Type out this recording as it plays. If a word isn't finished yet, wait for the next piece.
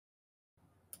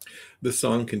The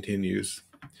song continues.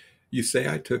 You say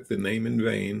I took the name in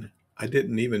vain. I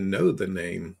didn't even know the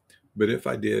name. But if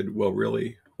I did, well,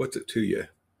 really, what's it to you?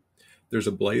 There's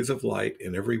a blaze of light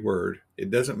in every word. It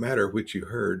doesn't matter which you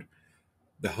heard,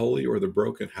 the holy or the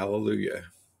broken hallelujah.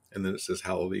 And then it says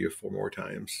hallelujah 4 more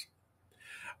times.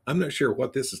 I'm not sure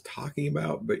what this is talking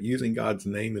about, but using God's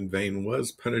name in vain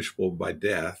was punishable by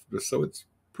death, so it's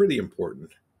pretty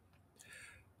important.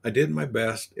 I did my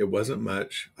best. It wasn't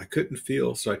much. I couldn't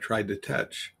feel, so I tried to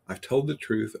touch. I've told the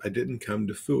truth. I didn't come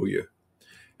to fool you.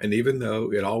 And even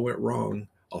though it all went wrong,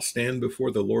 I'll stand before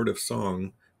the Lord of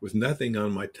song with nothing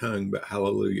on my tongue but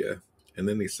hallelujah. And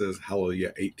then he says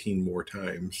hallelujah 18 more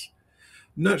times.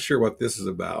 Not sure what this is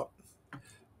about.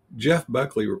 Jeff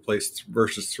Buckley replaced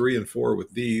verses 3 and 4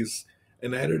 with these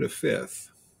and added a fifth.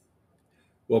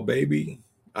 Well, baby,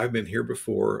 I've been here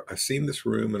before. I've seen this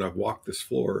room and I've walked this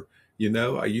floor. You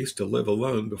know, I used to live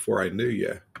alone before I knew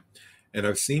you. And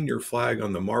I've seen your flag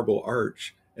on the marble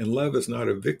arch, and love is not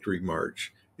a victory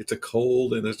march. It's a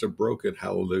cold and it's a broken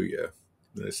hallelujah.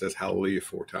 And it says hallelujah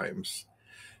 4 times.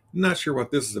 Not sure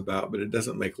what this is about, but it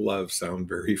doesn't make love sound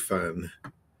very fun.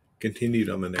 Continued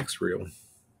on the next reel.